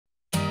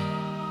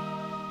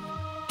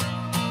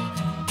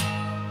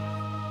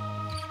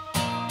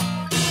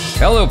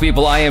Hello,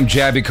 people. I am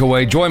Jaby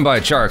KOAY, joined by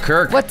ACHARA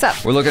KIRK. What's up?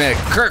 We're looking at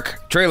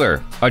KIRK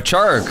trailer.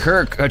 ACHARA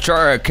KIRK,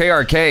 ACHARA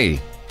KRK.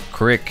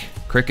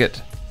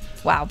 Cricket.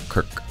 Wow.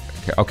 KIRK.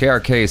 Oh,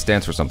 KRK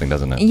stands for something,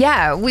 doesn't it?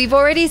 Yeah, we've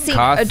already seen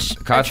a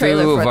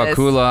trailer for this.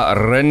 Vakula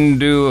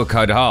Rendu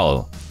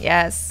Kadhal.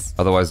 Yes.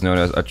 Otherwise known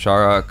as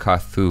ACHARA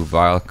Kathu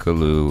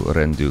Valkulu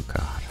Rendu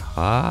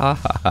Kadhal.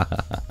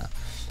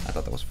 I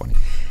thought that was funny.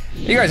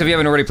 You guys, if you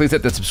haven't already, please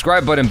hit the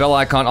subscribe button, bell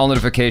icon, all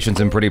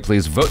notifications, and pretty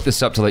please vote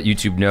this up to let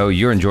YouTube know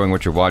you're enjoying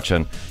what you're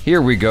watching. Here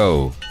we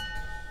go.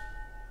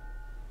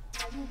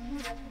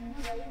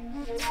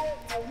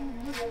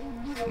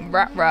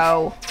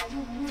 Ruh-roh.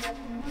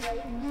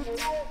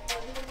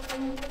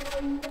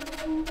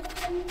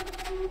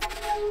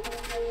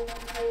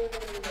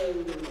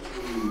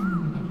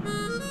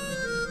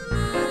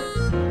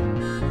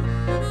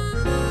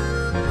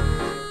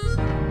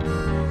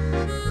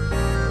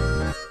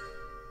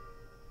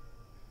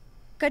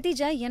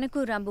 கட்டிஜா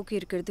எனக்கும் ராம்புக்கு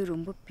இருக்கிறது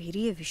ரொம்ப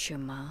பெரிய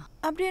விஷயமா.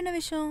 அப்படி என்ன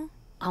விஷயம்?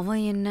 அவன்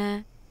என்ன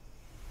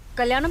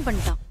கல்யாணம்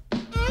பண்ணிட்டான்.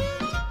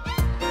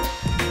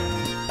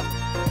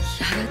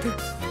 யாராவது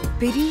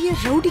பெரிய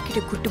ரவுடி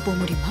கிட்ட கூட்டி போக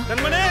முடியுமா?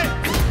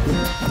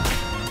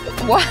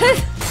 What?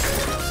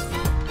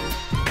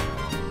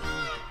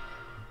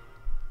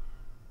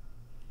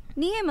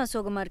 நீ ஏமா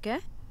சோகமா இருக்க?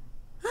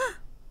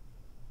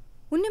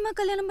 உன்னையுமா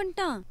கல்யாணம்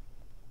பண்ணிட்டான்?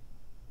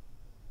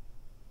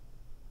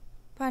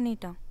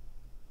 பண்ணிட்டான்.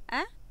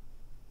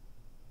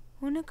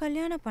 உன்னை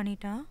கல்யாணம்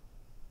பண்ணிட்டான்?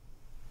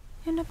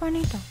 என்ன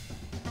பண்ணிட்டான்?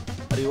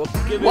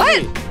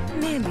 What?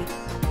 Maybe.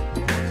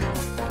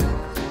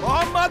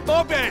 Mohammed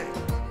Bobe.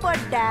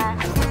 Poda.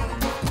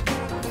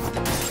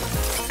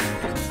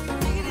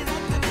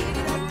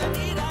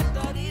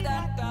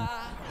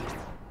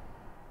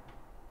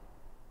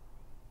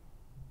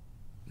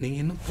 நீங்க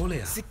இன்னும்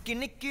போலையா?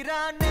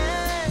 சிக்கினிக்கிறானே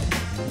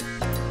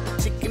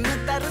சிக்கின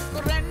தருக்கு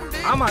ரெண்டு.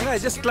 ஆமாங்க,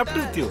 I just slept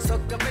with you.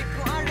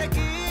 சொக்கமைக்கு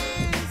அழகி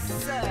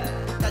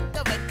தக்க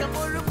வைக்க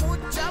முழு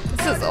மூச்சா.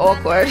 This is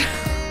awkward.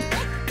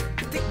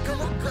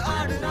 திக்குமுக்கு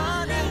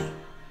ஆடுனானே.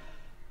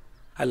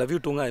 I love you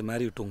tooங்க, I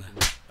marry you tooங்க.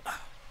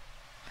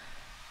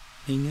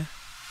 நீங்க?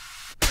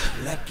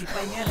 லக்கி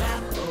பையன்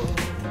ராம்போ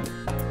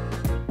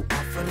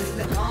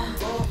ஆஃபரில்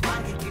காம்போ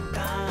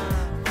வாங்கிக்கிட்டான்.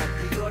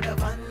 பட்டியோட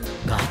வந்து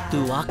காத்து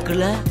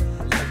வாக்குல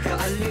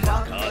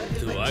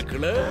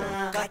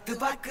காத்து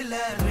பாக்கல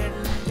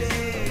ரெண்டு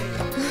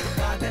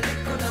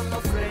காதலிக்கு நம்ம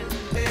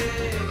friend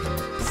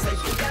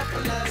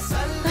சைக்கிளாக்குல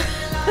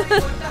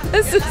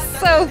This is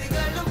so,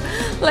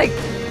 like,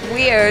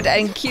 weird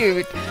and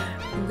cute.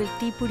 உங்களுக்கு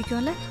டீ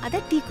பிடிக்கும்ல?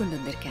 அதான் டீ கொண்டு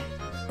வந்திருக்கேன்.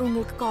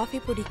 உங்களுக்கு காஃபி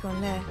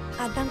பிடிக்கும்ல?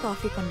 அதான்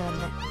காஃபி கொண்டு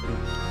வந்தேன்.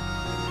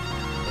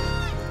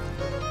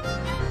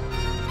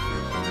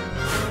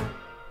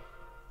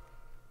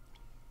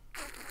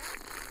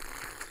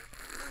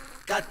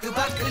 காத்து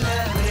பாக்கல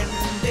ரெண்டு.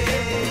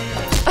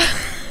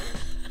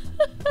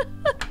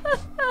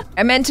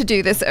 I meant to do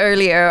this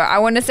earlier. I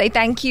want to say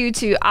thank you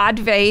to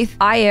Advaith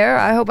Iyer,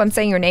 I hope I'm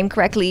saying your name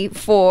correctly,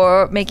 for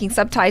making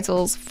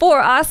subtitles for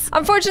us.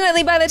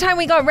 Unfortunately, by the time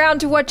we got around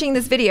to watching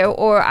this video,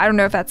 or I don't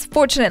know if that's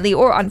fortunately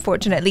or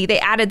unfortunately, they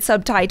added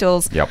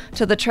subtitles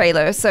to the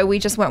trailer. So we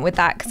just went with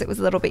that because it was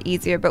a little bit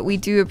easier, but we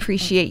do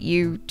appreciate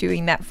you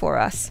doing that for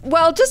us.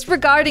 Well, just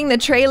regarding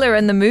the trailer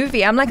and the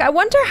movie, I'm like, I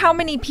wonder how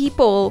many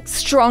people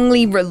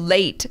strongly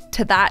relate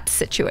to that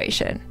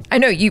situation. I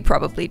know you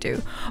probably do,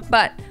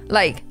 but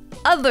like,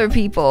 other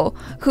people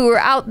who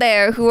are out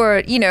there who are,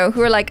 you know,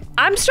 who are like,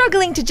 I'm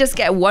struggling to just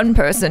get one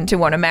person to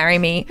want to marry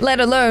me, let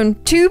alone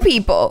two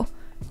people.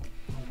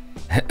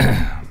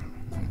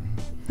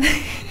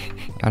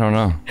 I don't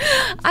know.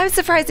 I'm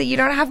surprised that you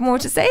don't have more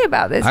to say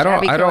about this. I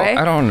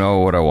don't know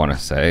what I want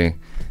to say.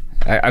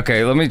 Okay,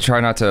 let me try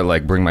not to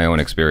like bring my own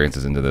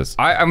experiences into this.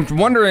 I'm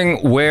wondering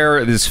where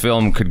this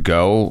film could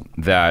go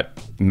that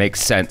makes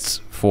sense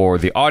for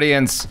the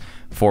audience,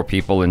 for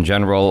people in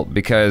general,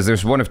 because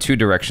there's one of two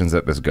directions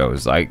that this goes.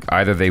 Like,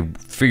 either they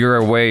figure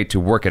a way to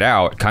work it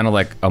out, kind of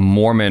like a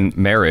Mormon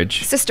marriage.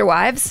 Sister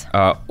wives.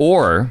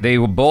 Or they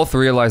will both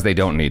realize they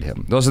don't need him.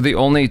 Those are the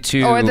only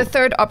two. Or the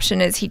third option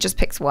is he just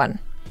picks one.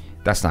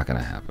 That's not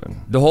gonna happen.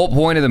 The whole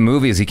point of the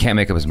movie is he can't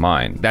make up his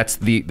mind. That's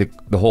the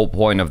whole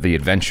point of the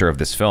adventure of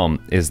this film,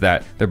 is that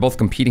they're both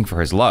competing for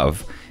his love.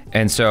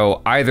 And so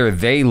either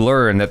they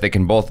learn that they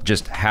can both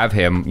just have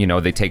him, you know,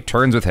 they take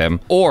turns with him,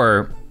 or,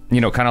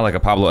 you know, kind of like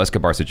a Pablo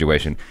Escobar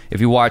situation. If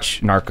you watch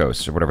Narcos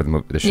or whatever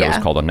the show is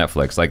called on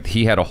Netflix, like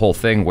he had a whole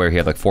thing where he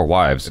had like 4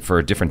 wives for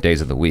different days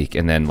of the week,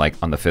 and then like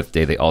on the 5th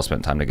day they all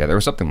spent time together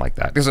or something like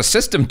that. There's a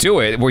system to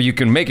it where you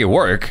can make it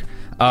work.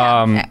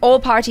 All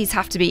parties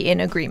have to be in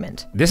agreement.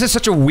 This is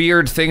such a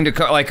weird thing to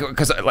like,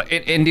 because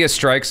India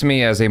strikes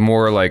me as a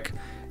more like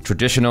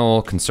traditional,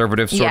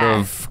 conservative sort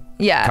of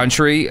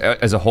country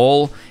as a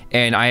whole,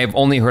 and I have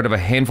only heard of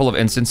a handful of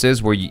instances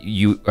where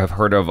you have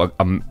heard of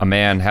a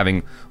man having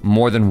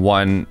more than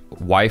one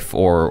wife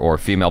or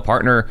female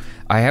partner.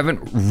 I haven't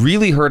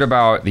really heard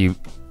about the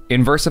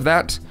inverse of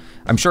that.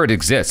 I'm sure it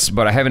exists,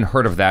 but I haven't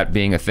heard of that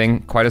being a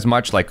thing quite as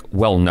much, like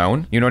well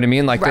known. You know what I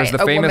mean? Like Right, there's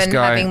the a famous woman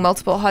guy having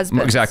multiple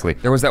husbands. Exactly.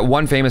 There was that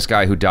one famous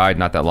guy who died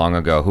not that long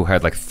ago who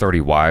had like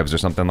 30 wives or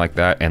something like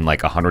that and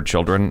like 100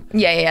 children.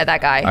 Yeah,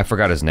 that guy. I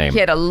forgot his name. He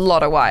had a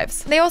lot of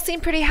wives. They all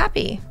seemed pretty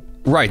happy.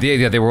 Right,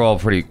 yeah, they were all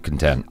pretty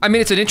content. I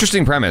mean, it's an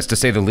interesting premise, to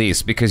say the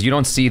least, because you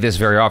don't see this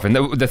very often.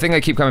 The thing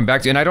I keep coming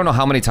back to, and I don't know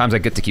how many times I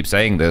get to keep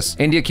saying this,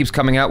 India keeps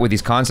coming out with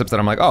these concepts that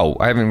I'm like, oh,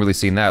 I haven't really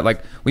seen that.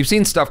 Like, we've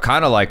seen stuff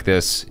kind of like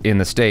this in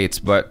the States,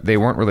 but they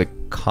weren't really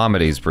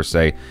comedies, per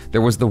se.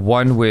 There was the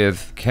one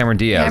with Cameron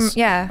Diaz.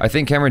 Yeah. I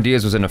think Cameron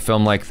Diaz was in a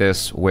film like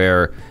this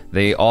where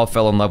they all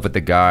fell in love with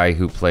the guy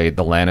who played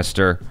the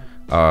Lannister.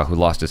 Who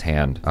lost his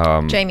hand.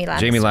 Jamie Lannister.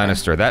 Jamie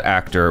Lannister, that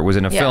actor, was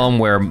in a Yeah. film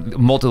where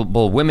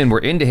multiple women were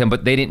into him,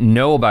 but they didn't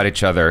know about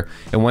each other.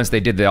 And once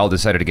they did, they all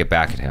decided to get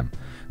back at him.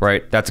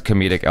 Right? That's a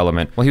comedic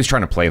element. Well, he was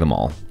trying to play them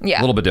all. Yeah.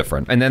 A little bit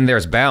different. And then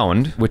there's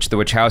Bound, which the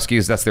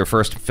Wachowskis, that's their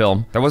first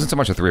film. That wasn't so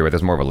much a three-way,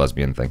 that's more of a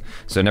lesbian thing.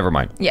 So never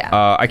mind. Yeah.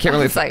 I can't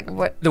really... It's like,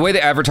 what? The way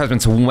the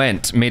advertisements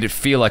went made it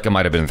feel like it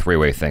might have been a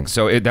three-way thing.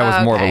 So that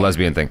was more of a Okay.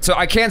 lesbian thing. So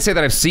I can't say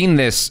that I've seen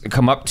this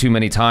come up too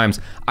many times.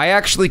 I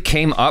actually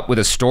came up with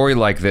a story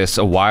like this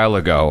a while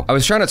ago. I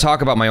was trying to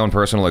talk about my own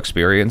personal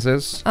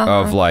experiences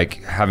of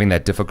like having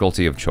that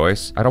difficulty of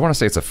choice. I don't want to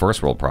say it's a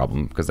first world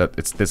problem because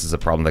this is a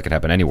problem that can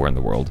happen anywhere in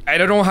the world. I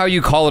don't know how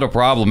you call it a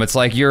problem. It's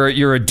like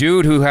you're a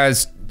dude who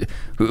has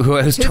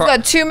Who's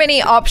got too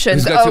many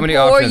options. Who's got too many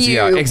options? You.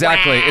 Yeah,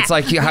 exactly. Wah. It's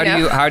like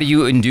how do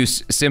you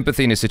induce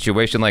sympathy in a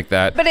situation like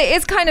that? But it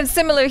is kind of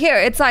similar here.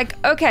 It's like,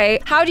 okay,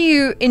 how do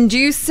you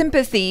induce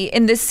sympathy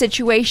in this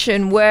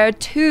situation where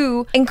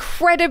two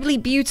incredibly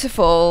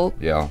beautiful,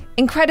 Yeah.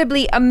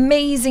 incredibly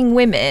amazing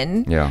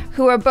women Yeah.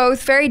 who are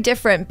both very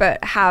different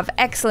but have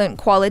excellent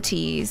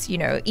qualities, you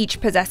know,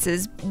 each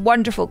possesses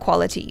wonderful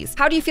qualities.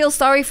 How do you feel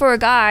sorry for a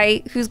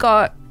guy who's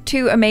got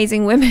two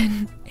amazing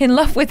women in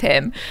love with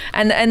him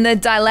and the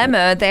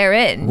dilemma they're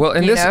in? Well,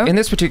 in know?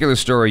 this particular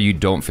story, you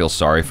don't feel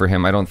sorry for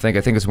him. I don't think.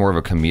 I think it's more of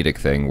a comedic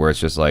thing where it's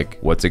just like,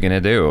 what's he gonna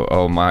do?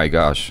 Oh my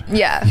gosh.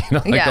 Yeah. You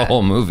know, like yeah. the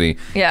whole movie.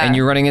 Yeah. And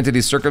you're running into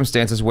these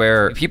circumstances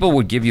where people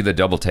would give you the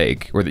double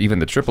take or even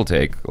the triple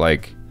take,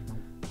 like,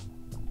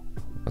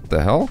 what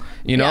the hell?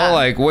 You know, Yeah.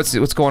 like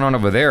what's going on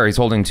over there? He's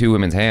holding two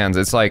women's hands.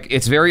 It's like,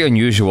 it's very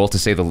unusual to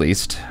say the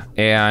least.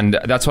 And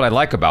that's what I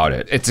like about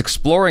it. It's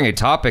exploring a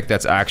topic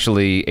that's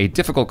actually a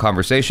difficult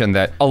conversation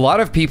that a lot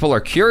of people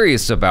are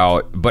curious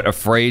about, but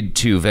afraid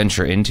to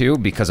venture into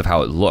because of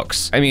how it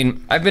looks. I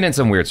mean, I've been in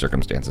some weird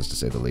circumstances, to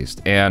say the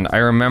least. And I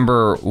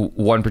remember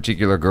one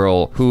particular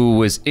girl who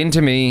was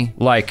into me,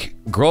 like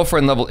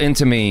girlfriend level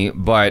into me,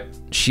 but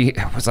she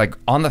was like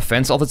on the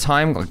fence all the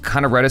time, like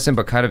kind of reticent,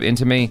 but kind of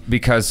into me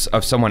because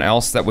of someone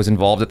else that was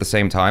involved at the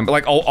same time. But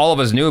like all of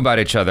us knew about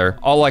each other.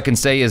 All I can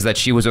say is that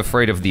she was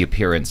afraid of the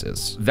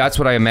appearances. That's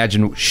what I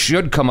imagine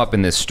should come up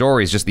in this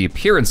story, is just the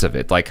appearance of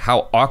it. Like,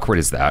 how awkward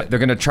is that? They're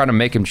gonna try to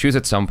make him choose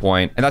at some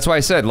point. And that's why I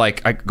said,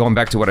 like, going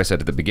back to what I said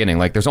at the beginning,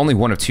 like there's only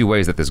one of two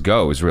ways that this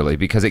goes, really,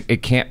 because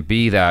it can't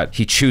be that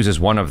he chooses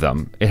one of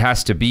them. It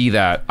has to be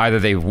that either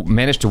they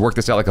manage to work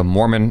this out like a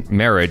Mormon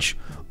marriage,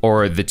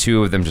 or the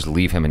two of them just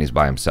leave him and he's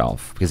by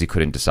himself because he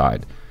couldn't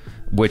decide,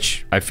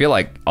 which I feel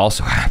like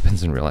also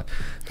happens in real life.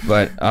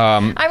 But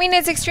I mean,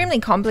 it's extremely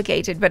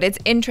complicated, but it's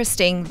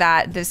interesting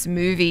that this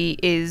movie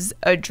is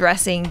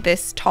addressing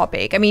this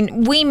topic. I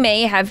mean, we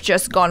may have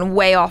just gone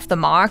way off the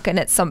mark and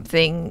it's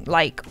something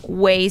like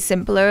way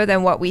simpler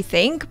than what we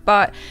think.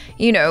 But,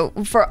 you know,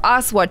 for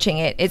us watching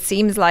it, it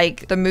seems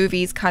like the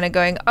movie's kind of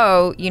going,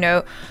 oh, you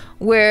know,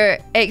 we're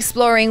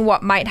exploring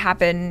what might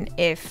happen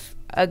if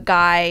a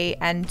guy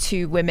and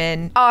two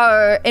women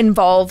are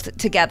involved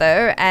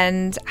together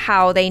and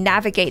how they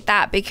navigate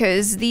that,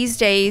 because these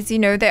days, you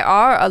know, there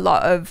are a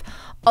lot of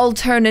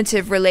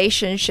alternative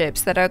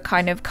relationships that are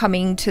kind of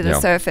coming to the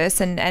surface,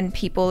 and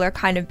people are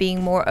kind of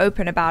being more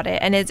open about it.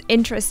 And it's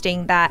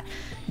interesting that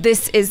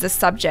this is the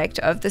subject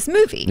of this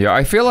movie. yeah,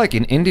 I feel like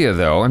in India,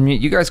 though, I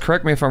mean, you guys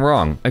correct me if I'm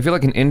wrong, I feel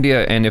like in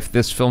India, and if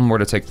this film were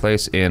to take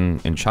place in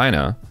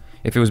China,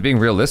 if it was being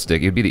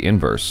realistic, it'd be the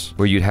inverse,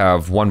 where you'd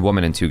have one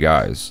woman and two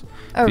guys.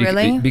 Oh,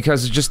 really?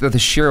 Because it's just the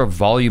sheer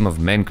volume of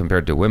men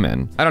compared to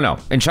women. I don't know.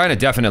 In China,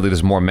 definitely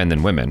there's more men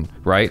than women,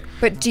 right?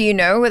 But do you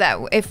know that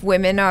if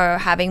women are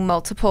having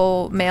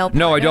multiple male partners?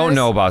 No, I don't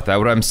know about that.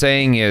 What I'm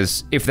saying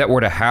is, if that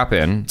were to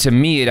happen, to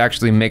me, it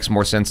actually makes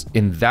more sense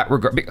in that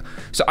regard.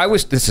 So I'm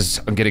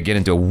going to get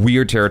into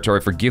weird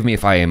territory. Forgive me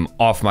if I am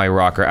off my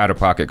rocker, out of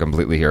pocket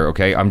completely here,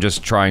 okay? I'm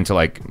just trying to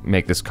like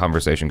make this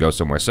conversation go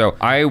somewhere. So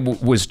I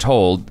was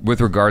told,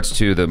 with regards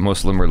to the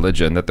Muslim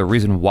religion, that the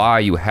reason why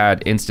you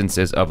had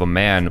instances of a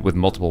man with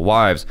multiple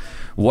wives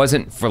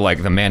wasn't for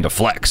like the man to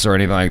flex or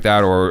anything like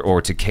that,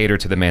 or to cater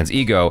to the man's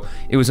ego.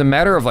 It was a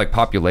matter of like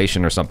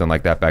population or something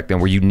like that back then,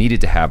 where you needed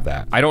to have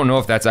that. I don't know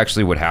if that's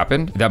actually what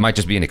happened. That might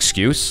just be an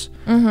excuse.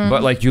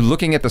 But like you're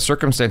looking at the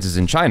circumstances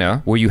in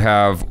China where you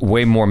have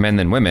way more men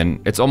than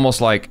women, it's almost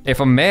like if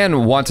a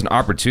man wants an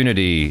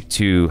opportunity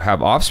to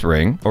have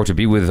offspring or to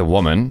be with a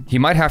woman, he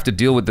might have to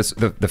deal with this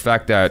the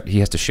fact that he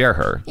has to share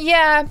her.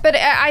 Yeah, but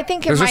I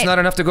think There's just not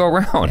enough to go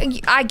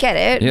around. I get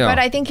it, Yeah. but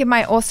I think it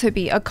might also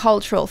be a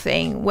cultural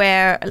thing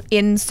where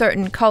in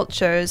certain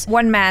cultures,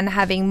 one man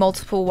having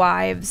multiple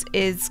wives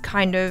is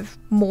kind of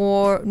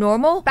more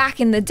normal. Back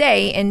in the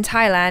day in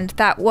Thailand,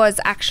 that was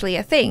actually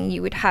a thing.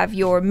 You would have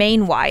your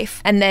main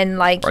wife and then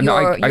like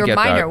No, your get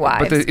minor that.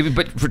 wives.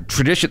 But for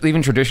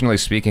even traditionally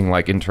speaking,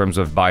 like in terms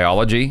of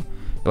biology,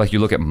 like you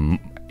look at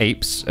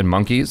apes and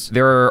monkeys,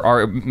 there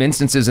are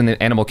instances in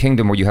the animal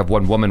kingdom where you have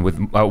one woman with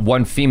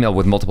one female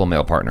with multiple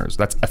male partners.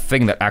 That's a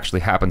thing that actually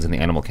happens in the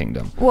animal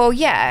kingdom. Well,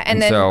 yeah,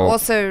 and then so-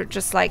 also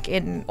just like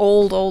in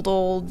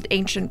old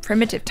ancient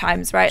primitive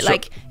times, right? So-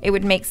 like it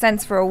would make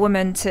sense for a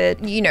woman to,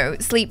 you know,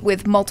 sleep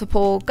with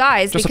multiple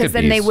guys Just look because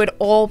at then they bees. would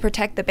all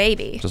protect the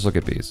baby. Just look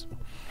at bees.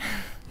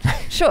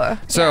 Sure.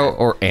 So,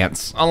 or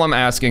ants. All I'm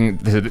asking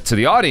to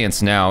the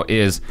audience now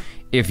is,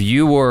 if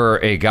you were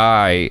a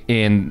guy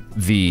in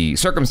the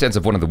circumstance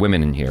of one of the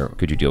women in here,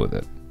 could you deal with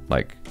it?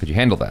 Like, could you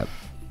handle that?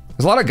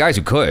 There's a lot of guys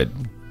who could.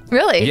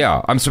 Really?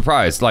 Yeah, I'm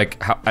surprised,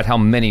 like, at how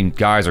many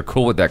guys are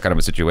cool with that kind of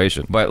a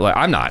situation. But like,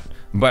 I'm not.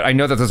 But I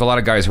know that there's a lot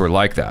of guys who are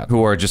like that,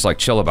 who are just like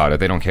chill about it.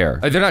 They don't care.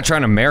 They're not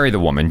trying to marry the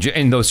woman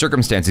in those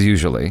circumstances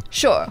usually.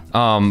 Sure. But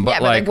yeah,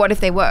 but like what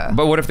if they were?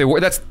 But what if they were?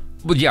 That's.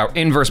 Well, yeah,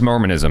 inverse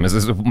Mormonism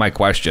is my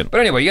question. But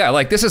anyway, yeah,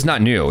 like this is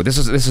not new. This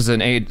is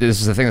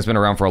a thing that's been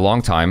around for a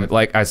long time.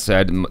 Like I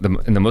said, in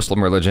the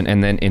Muslim religion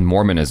and then in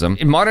Mormonism.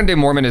 In modern day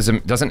Mormonism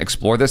doesn't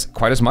explore this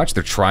quite as much.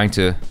 They're trying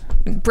to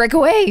break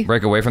away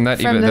from that.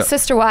 From the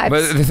sister wives.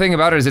 But the thing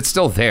about it is it's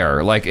still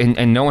there. Like,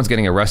 and no one's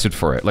getting arrested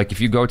for it. Like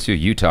if you go to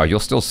Utah, you'll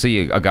still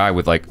see a guy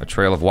with like a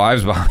trail of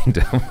wives behind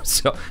him.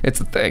 So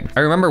it's a thing. I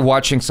remember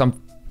watching some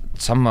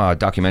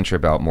documentary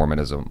about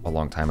Mormonism a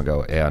long time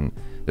ago, and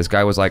this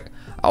guy was like,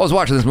 I was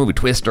watching this movie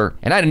Twister,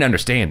 and I didn't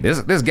understand.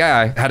 This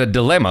guy had a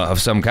dilemma of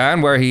some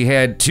kind where he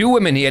had two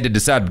women he had to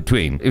decide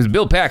between. It was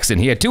Bill Paxton.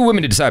 He had two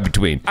women to decide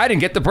between. I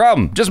didn't get the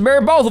problem. Just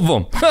marry both of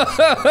them.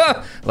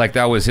 Like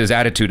that was his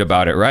attitude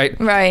about it, right?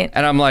 Right.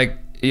 And I'm like,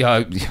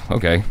 yeah,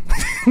 okay.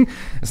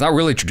 It's not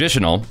really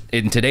traditional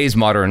in today's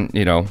modern,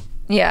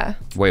 Yeah.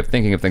 way of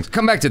thinking of things.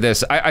 Come back to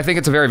this. I think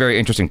it's a very, very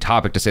interesting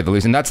topic to say the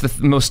least, and that's the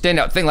most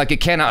standout thing. Like it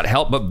cannot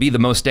help but be the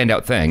most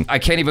standout thing. I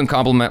can't even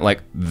compliment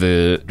like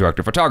the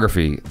director of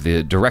photography,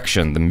 the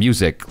direction, the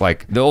music.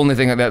 Like the only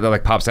thing that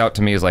like pops out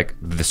to me is like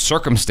the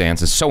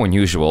circumstance is so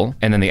unusual,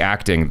 and then the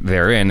acting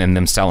therein and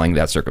them selling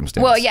that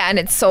circumstance. Well, yeah, and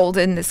it's sold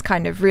in this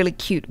kind of really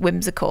cute,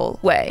 whimsical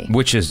way.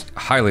 Which is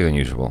highly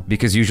unusual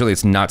because usually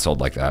it's not sold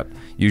like that.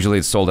 Usually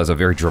it's sold as a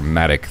very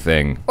dramatic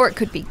thing. Or it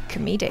could be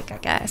comedic, I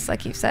guess,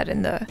 like you said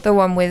in the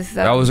one with.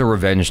 That was a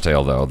revenge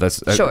tale, though.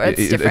 That's sure,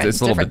 it's different. It's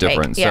a little bit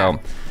different. Take, yeah. So,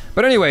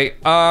 but anyway,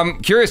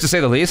 curious to say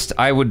the least.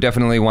 I would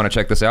definitely want to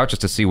check this out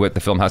just to see what the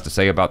film has to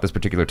say about this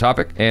particular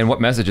topic and what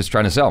message it's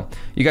trying to sell.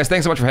 You guys,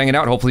 thanks so much for hanging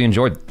out. Hopefully you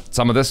enjoyed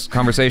some of this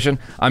conversation.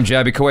 I'm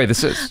Jaby KOAY.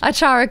 This is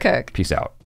ACHARA KIRK. Peace out.